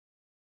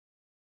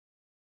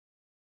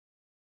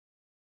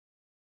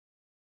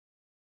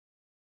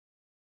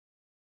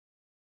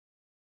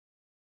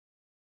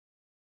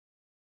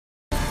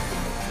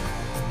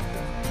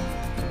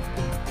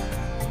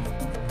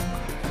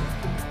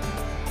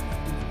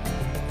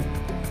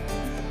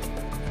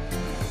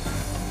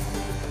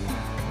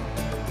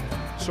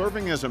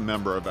Serving as a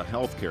member of a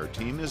healthcare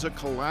team is a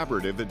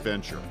collaborative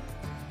adventure.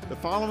 The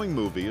following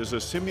movie is a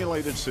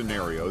simulated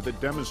scenario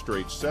that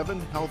demonstrates 7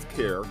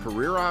 healthcare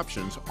career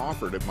options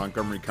offered at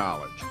Montgomery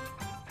College.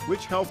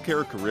 Which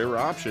healthcare career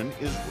option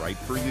is right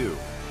for you?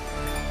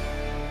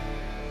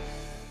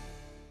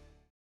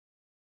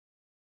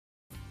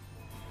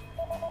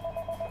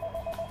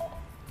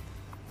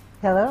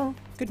 Hello.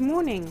 Good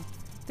morning.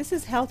 This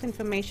is Health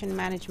Information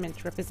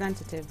Management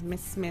Representative,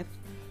 Ms. Smith,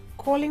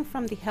 calling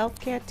from the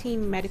Healthcare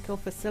Team Medical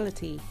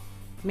Facility.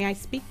 May I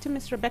speak to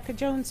Ms. Rebecca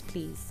Jones,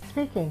 please?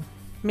 Speaking.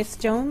 Ms.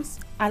 Jones,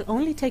 I'll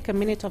only take a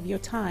minute of your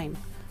time.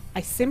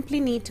 I simply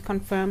need to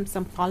confirm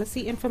some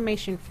policy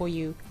information for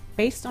you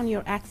based on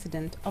your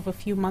accident of a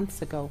few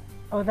months ago.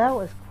 Oh, that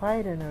was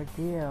quite an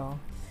ordeal.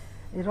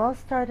 It all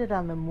started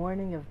on the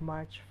morning of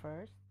March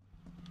 1st.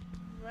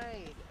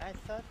 Right. I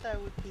thought that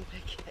would be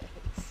the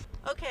case.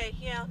 Okay,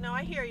 yeah, no,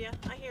 I hear you.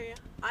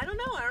 I don't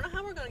know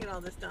how we're gonna get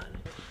all this done.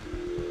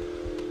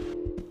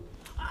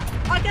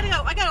 Oh, I gotta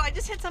go, I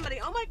just hit somebody.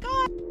 Oh my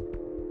God.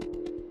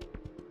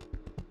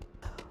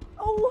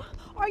 Oh,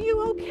 are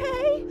you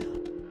okay?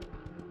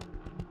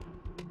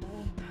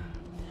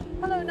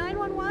 Hello,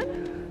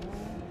 911?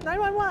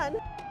 911?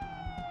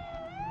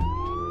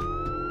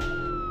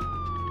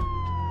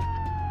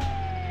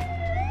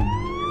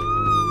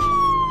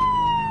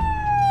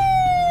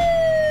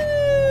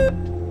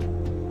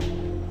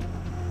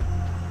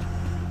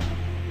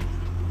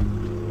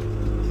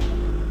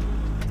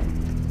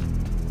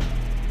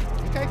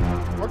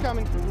 We're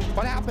coming.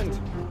 What happened?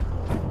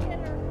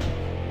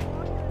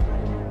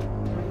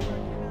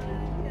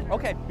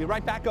 Okay, be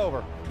right back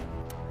over.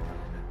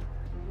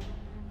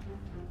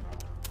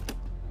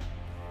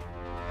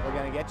 We're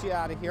gonna get you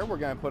out of here. We're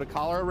gonna put a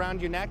collar around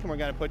your neck and we're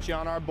gonna put you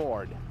on our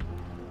board.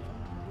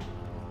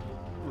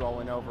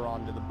 Rolling over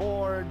onto the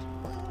board.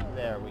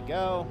 There we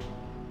go.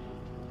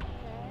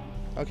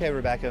 Okay,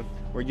 Rebecca,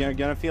 we're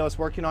gonna feel us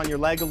working on your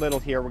leg a little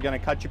here. We're gonna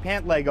cut your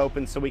pant leg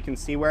open so we can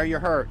see where you're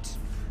hurt.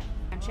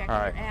 I'm checking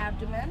your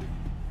abdomen.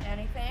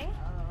 Anything?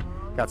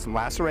 Got some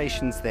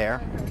lacerations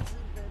there.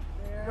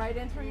 Right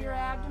in through your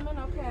abdomen,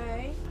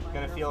 okay.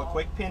 Gonna feel a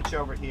quick pinch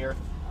over here.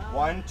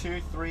 1,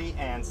 2, 3,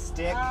 and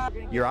stick.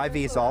 Your IV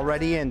is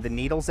already in. The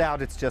needle's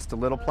out. It's just a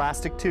little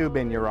plastic tube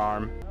in your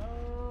arm.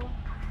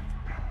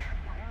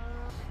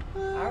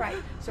 All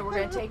right, so we're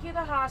gonna take you to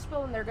the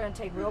hospital and they're gonna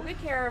take real good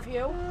care of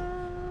you.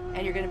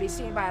 And you're gonna be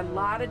seen by a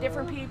lot of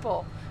different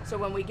people. So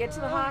when we get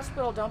to the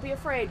hospital, don't be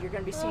afraid. You're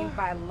gonna be seen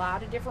by a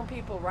lot of different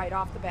people right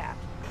off the bat.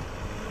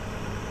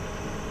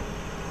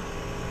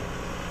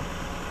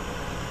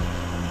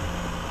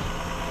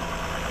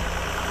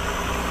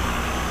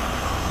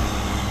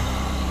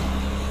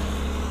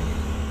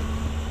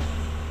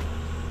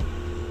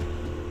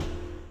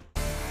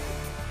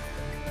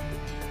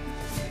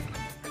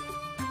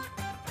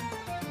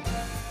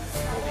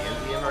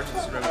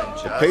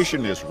 The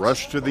patient is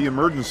rushed to the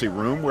emergency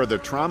room where the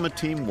trauma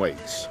team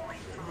waits.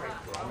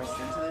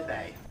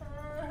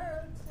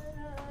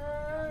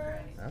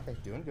 Okay,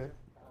 doing good.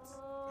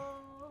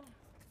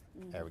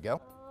 There we go.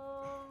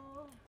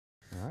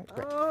 All right,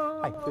 great.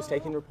 Hi, who's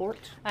taking report?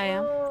 I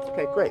am.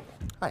 Okay, great.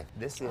 Hi,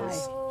 this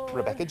is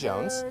Rebecca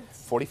Jones,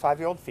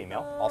 45-year-old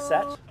female. All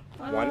set?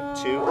 1,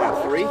 2, and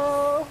 3.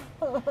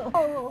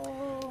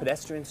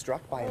 Pedestrian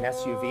struck by an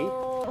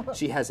SUV.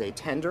 She has a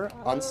tender,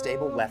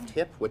 unstable left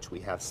hip, which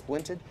we have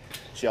splinted.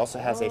 She also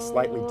has a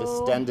slightly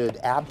distended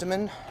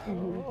abdomen,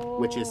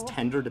 which is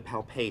tender to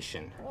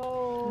palpation.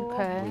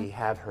 Okay. We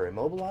have her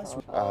immobilized.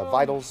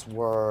 Vitals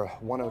were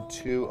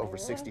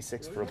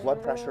 102/66 for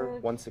blood pressure,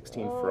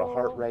 116 for a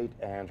heart rate,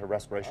 and her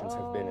respirations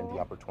have been in the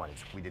upper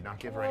 20s. We did not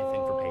give her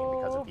anything for pain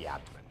because of the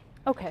abdomen.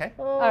 Okay.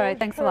 All right,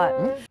 thanks a lot.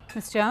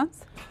 Ms.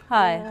 Jones?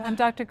 Hi, I'm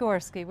Dr.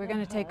 Gorski. We're going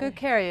to take good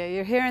care of you.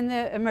 You're here in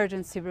the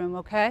emergency room,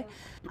 okay?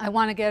 I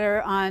want to get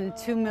her on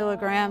 2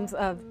 milligrams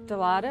of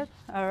Dilaudid,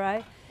 all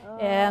right?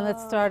 And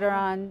let's start her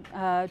on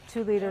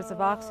 2 liters of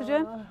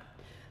oxygen.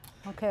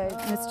 Okay,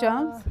 Ms.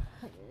 Jones,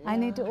 I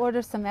need to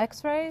order some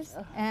x-rays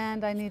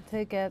and I need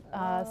to get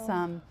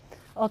some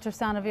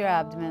ultrasound of your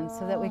abdomen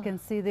so that we can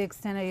see the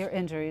extent of your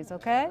injuries,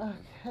 okay?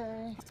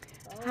 Okay.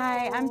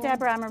 Hi, I'm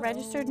Deborah. I'm a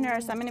registered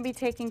nurse. I'm going to be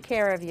taking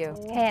care of you.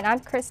 Okay, and I'm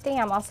Christy.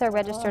 I'm also a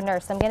registered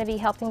nurse. I'm going to be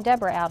helping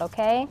Deborah out,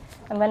 okay?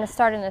 I'm going to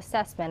start an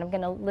assessment. I'm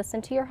going to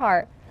listen to your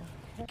heart.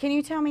 Can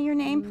you tell me your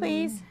name,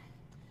 please?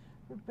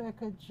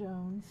 Rebecca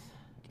Jones.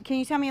 Can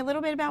you tell me a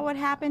little bit about what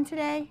happened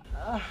today?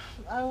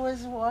 I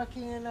was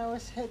walking and I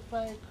was hit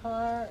by a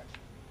car.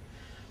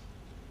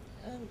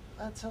 And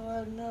that's all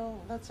I know.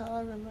 That's all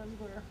I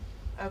remember.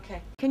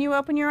 Okay. Can you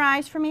open your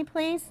eyes for me,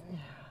 please? Yeah.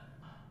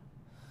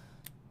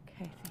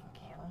 Okay, thank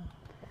you.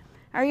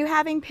 Are you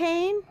having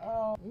pain?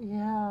 Oh,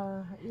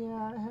 yeah,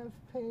 I have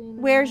pain.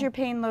 Where's your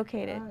pain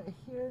located?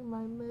 Here in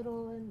my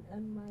middle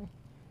and my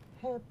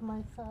hip,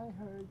 my thigh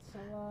hurts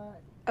a lot.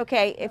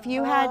 Okay, if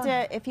you had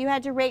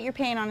to rate your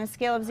pain on a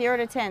scale of 0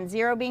 to 10,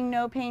 0 being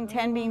no pain,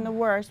 10 being the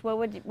worst, what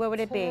would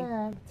it be?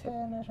 10,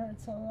 it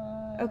hurts a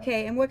lot.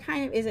 Okay, and what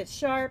kind of, is it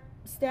sharp,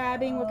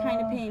 stabbing, what kind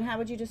of pain? How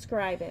would you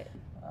describe it?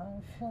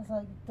 It feels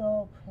like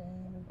dull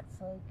pain.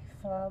 It's like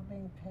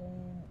throbbing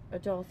pain. A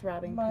dull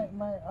throbbing My pain.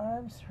 my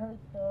arms hurt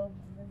though.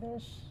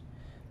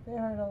 They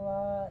hurt a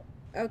lot.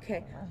 Okay.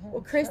 My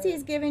Well, hands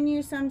Christy's hurt. given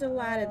you some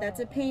Dilaudid. That's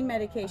a pain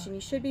medication.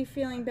 You should be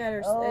feeling better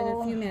in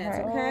a few minutes,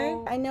 okay?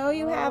 I know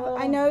you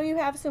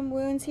have some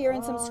wounds here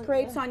and some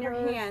scrapes on your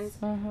hands.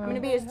 I'm going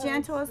to be as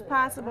gentle as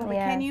possible, but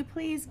can you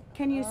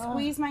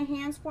squeeze my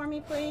hands for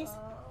me, please?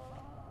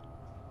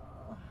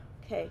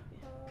 Okay.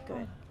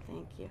 Good.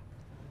 Thank you.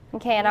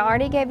 Okay, and I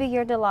already gave you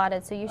your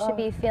Dilaudid, so you should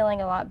be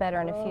feeling a lot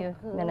better in a few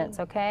minutes,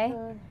 okay?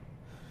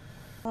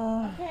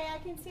 Okay, I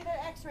can see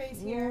the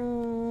x-rays here.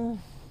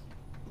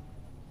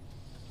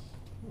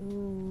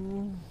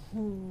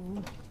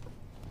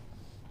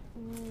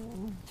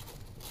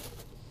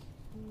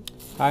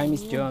 Hi,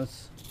 Miss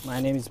Jones. My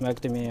name is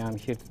Montgomery. I'm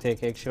here to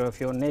take x-ray of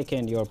your neck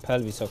and your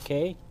pelvis,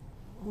 okay?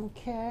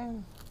 Okay.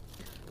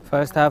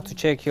 First, I have to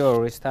check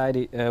your wrist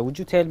ID. Would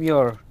you tell me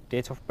your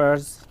date of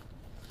birth?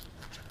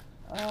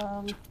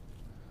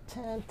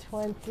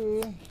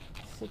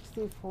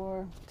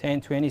 10/20/64.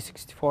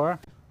 10/20/64?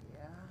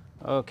 Yeah.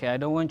 Okay, I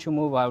don't want you to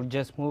move. I'll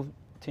just move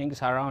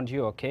things around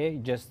you, okay?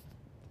 Just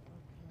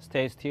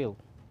stay still.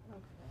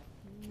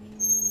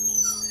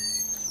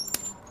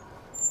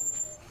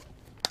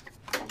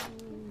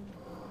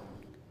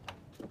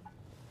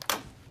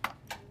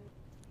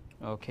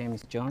 Okay,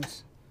 Miss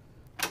Jones,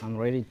 I'm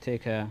ready to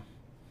take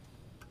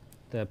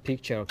the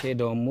picture, okay?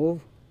 Don't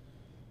move.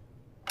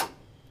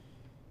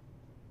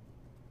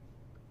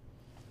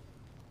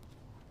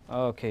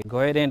 Okay, go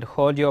ahead and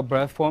hold your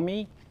breath for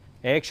me.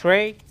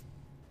 X-ray.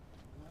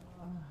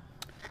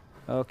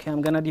 Okay,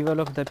 I'm gonna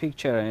develop the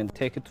picture and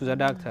take it to the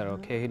doctor,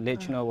 okay?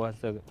 Let you know what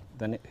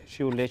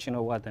she will let you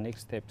know what the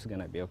next step is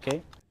gonna be,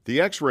 okay?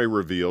 The X-ray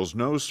reveals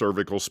no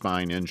cervical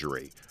spine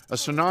injury. A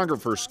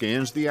sonographer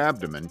scans the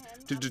abdomen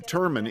to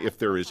determine if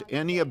there is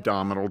any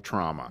abdominal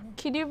trauma.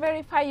 Could you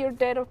verify your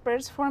date of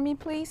birth for me,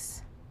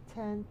 please?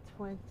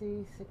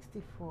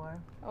 10/20/64.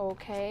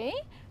 Okay.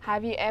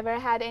 Have you ever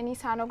had any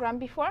sonogram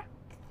before?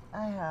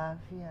 I have,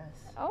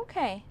 yes.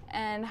 Okay.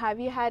 And have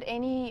you had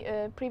any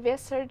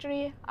previous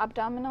surgery,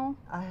 abdominal?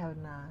 I have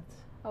not.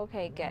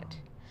 Okay, good.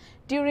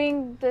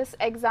 During this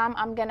exam,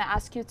 I'm gonna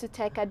ask you to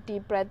take a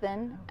deep breath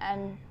in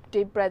and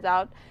deep breath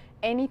out.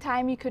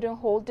 Anytime you couldn't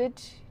hold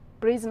it,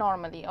 breathe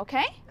normally,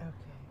 okay?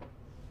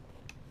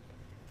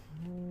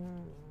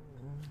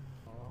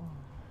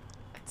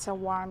 It's a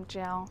warm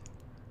gel.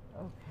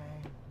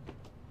 Okay.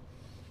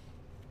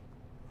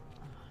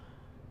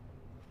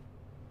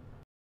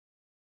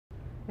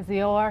 Is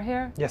the OR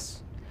here?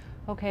 Yes.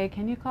 Okay,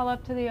 can you call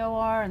up to the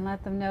OR and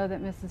let them know that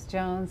Mrs.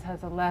 Jones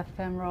has a left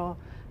femoral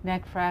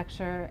neck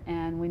fracture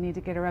and we need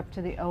to get her up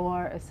to the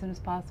OR as soon as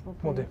possible,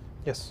 please? Will do.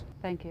 Yes.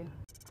 Thank you.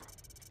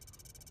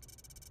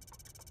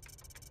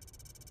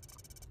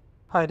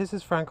 Hi, this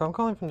is Franco. I'm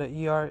calling from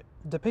the ER.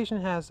 The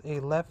patient has a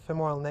left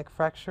femoral neck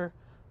fracture.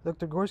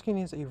 Dr. Gorski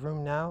needs a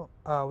room now.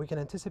 We can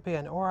anticipate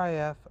an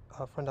ORIF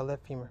from the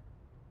left femur.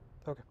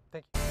 Okay,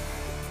 thank you.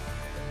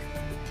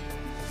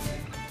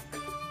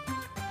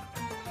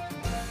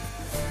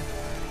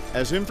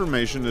 As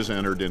information is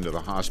entered into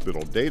the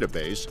hospital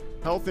database,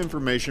 Health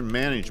Information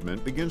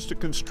Management begins to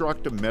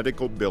construct a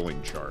medical billing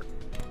chart.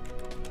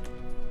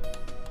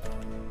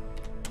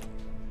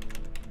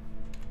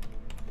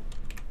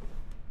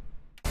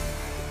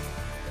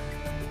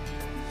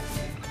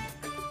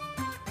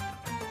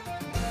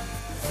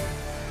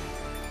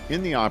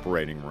 In the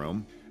operating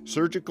room,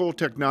 surgical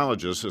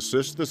technologists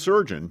assist the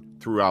surgeon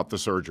throughout the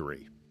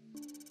surgery.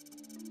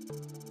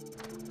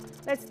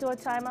 Let's do a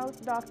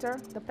timeout,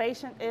 doctor. The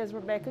patient is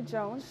Rebecca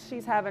Jones.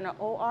 She's having an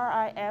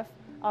ORIF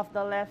of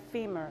the left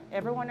femur.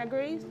 Everyone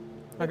agrees?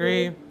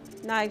 Agree.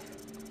 Knife.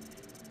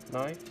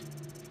 Knife.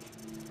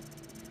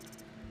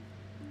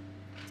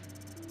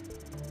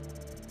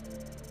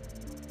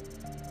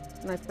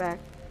 Knife back.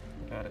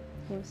 Got it.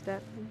 Heme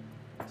step.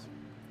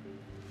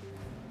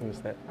 Who is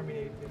that? Army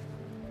Navy.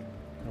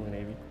 Army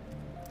Navy.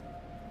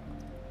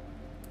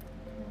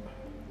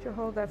 Could you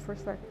hold that for a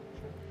sec?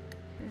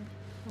 Okay.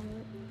 Hold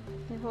it.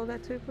 Can you hold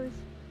that too, please?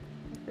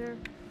 Right there.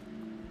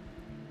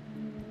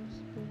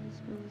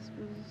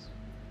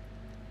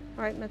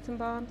 All right, mitts and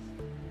bombs.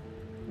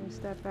 Can you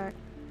step back?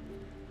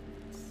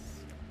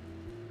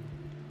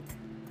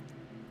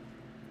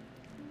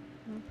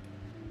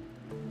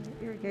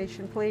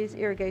 Irrigation, please.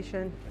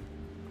 Irrigation.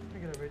 I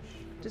get a ridge.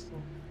 Just.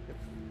 Yep.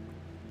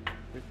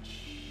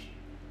 Ridge.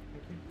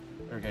 Thank you.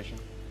 Irrigation.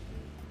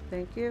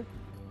 Thank you.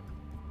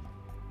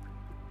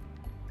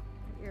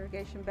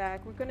 Irrigation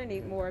back. We're going to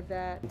need more of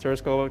that.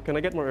 Tersco, can I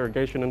get more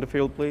irrigation in the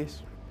field,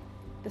 please?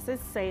 This is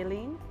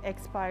saline.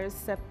 Expires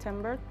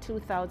September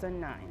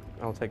 2009.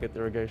 I'll take it,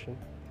 irrigation.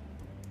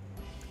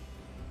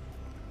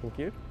 Thank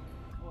you.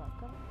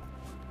 Welcome.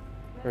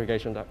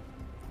 Irrigation, doc.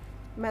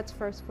 Mets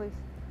first, please.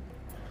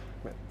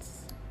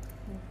 Mets.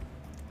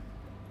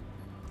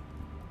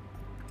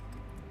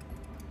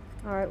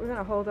 All right, we're going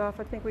to hold off.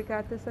 I think we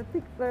got this. I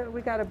think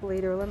we got a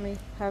bleeder. Let me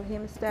have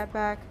him step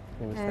back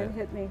and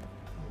hit me.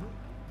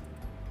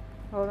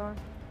 Hold on.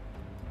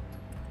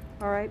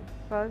 All right,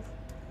 Buzz.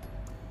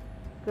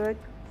 Good.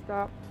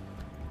 Stop.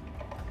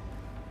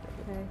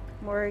 Okay.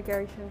 More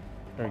irrigation.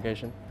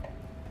 Irrigation.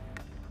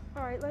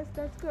 All right,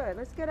 that's good.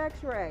 Let's get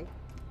X-ray.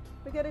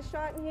 We get a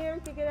shot in here.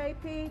 We can get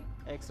AP.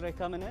 X-ray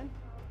coming in.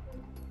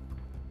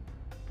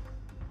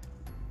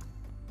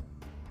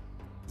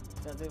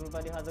 Does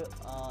everybody have a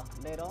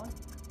light on?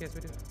 Yes,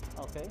 we do.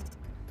 Okay.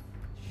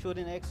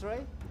 Shooting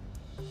X-ray.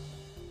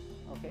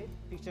 Okay.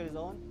 Picture is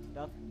on.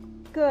 Doc.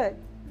 Good.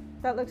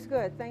 That looks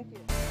good. Thank you.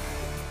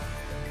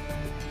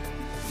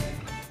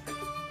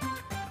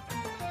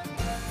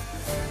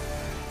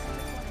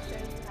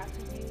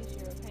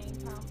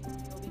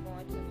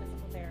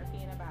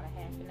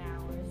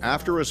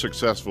 After a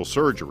successful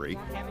surgery,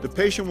 the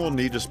patient will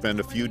need to spend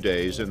a few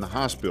days in the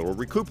hospital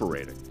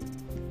recuperating.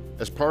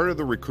 As part of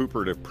the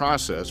recuperative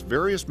process,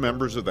 various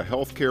members of the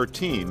healthcare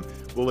team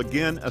will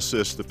again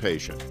assist the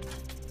patient.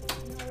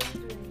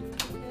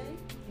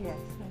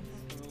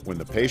 When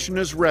the patient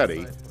is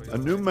ready, a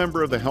new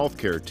member of the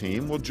healthcare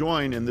team will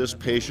join in this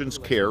patient's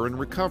care and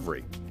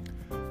recovery.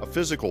 A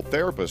physical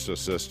therapist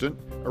assistant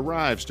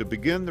arrives to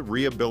begin the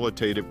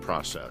rehabilitative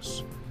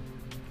process.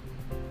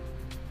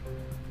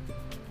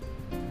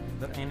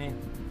 Is there any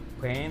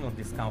pain or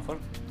discomfort?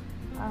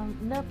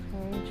 No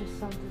pain, just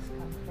some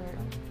discomfort. Okay.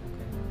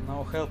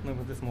 Now help me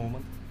with this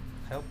movement.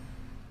 Help.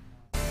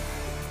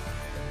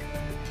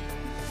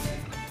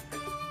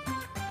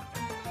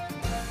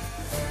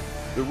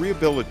 The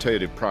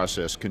rehabilitative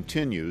process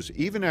continues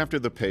even after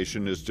the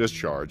patient is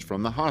discharged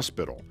from the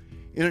hospital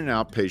in an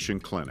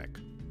outpatient clinic.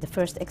 The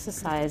first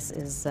exercise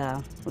is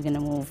we're going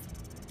to move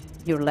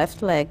your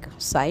left leg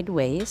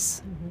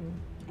sideways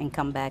and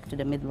come back to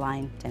the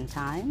midline 10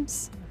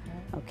 times.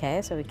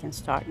 Okay, so we can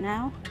start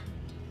now.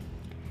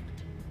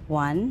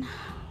 1,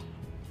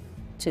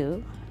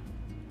 2.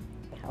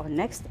 Our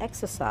next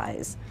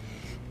exercise,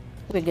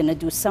 we're going to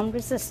do some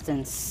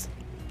resistance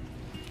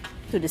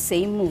to the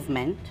same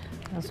movement.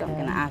 Okay. So I'm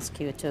going to ask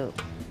you to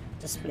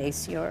just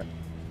place your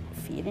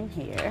feet in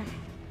here.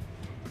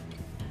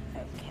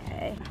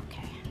 Okay,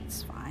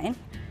 it's fine.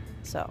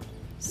 So,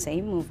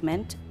 same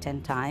movement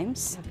 10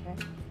 times.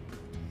 Okay.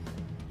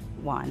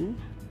 1,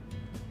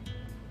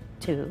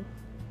 2.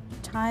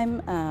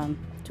 Time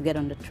to get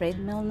on the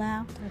treadmill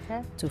now.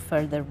 Okay. To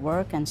further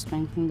work and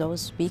strengthen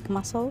those weak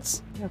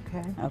muscles.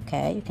 Okay.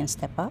 Okay, you can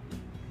step up.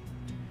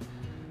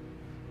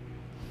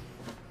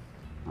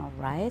 All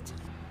right.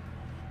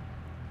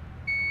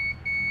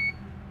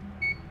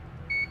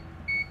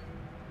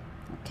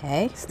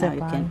 Okay, Step now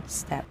you on. can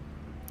step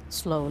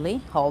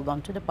slowly, hold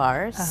on to the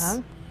bars.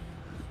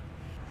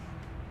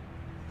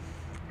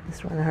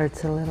 This one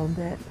hurts a little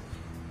bit.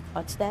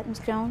 What's that, Ms.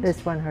 Jones?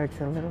 This one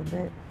hurts a little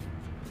bit.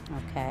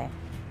 Okay.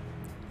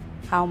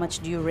 How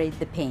much do you rate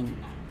the pain?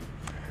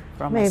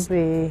 From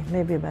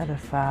Maybe about a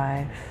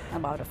 5.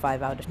 About a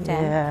 5 out of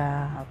 10?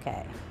 Yeah.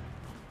 Okay.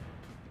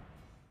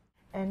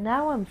 And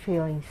now I'm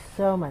feeling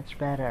so much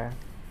better.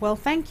 Well,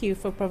 thank you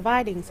for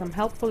providing some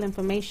helpful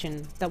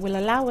information that will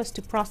allow us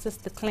to process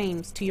the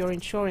claims to your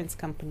insurance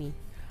company.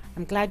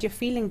 I'm glad you're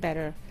feeling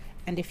better,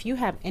 and if you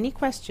have any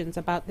questions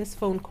about this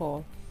phone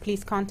call,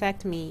 please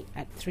contact me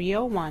at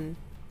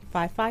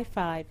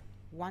 301-555-12.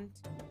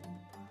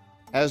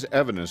 As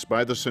evidenced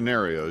by the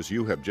scenarios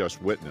you have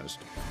just witnessed,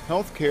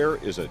 healthcare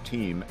is a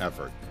team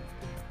effort.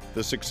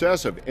 The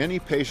success of any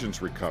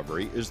patient's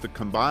recovery is the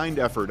combined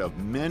effort of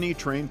many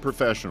trained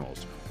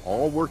professionals,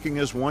 all working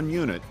as one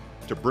unit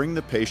to bring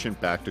the patient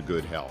back to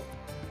good health.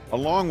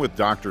 Along with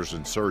doctors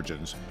and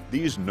surgeons,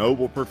 these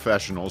noble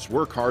professionals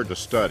work hard to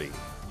study,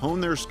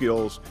 hone their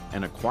skills,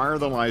 and acquire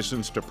the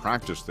license to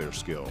practice their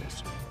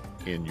skills.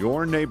 In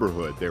your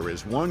neighborhood, there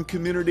is one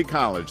community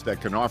college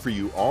that can offer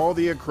you all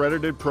the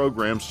accredited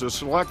programs to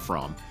select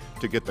from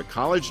to get the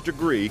college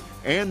degree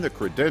and the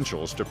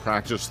credentials to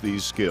practice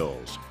these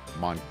skills.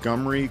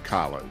 Montgomery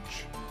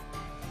College.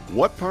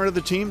 What part of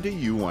the team do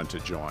you want to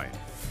join?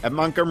 At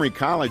Montgomery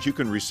College, you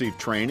can receive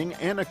training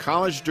and a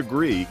college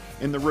degree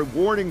in the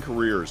rewarding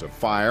careers of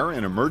fire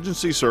and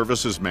emergency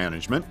services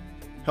management,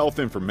 health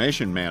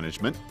information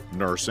management,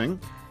 nursing,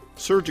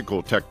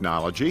 surgical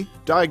technology,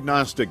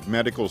 diagnostic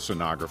medical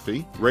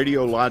sonography,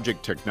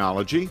 radiologic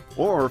technology,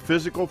 or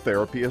physical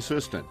therapy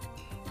assistant.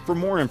 For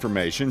more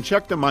information,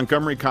 check the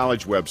Montgomery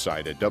College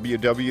website at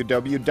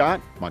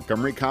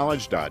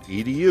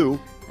www.montgomerycollege.edu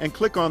and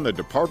click on the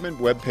department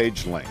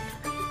webpage link.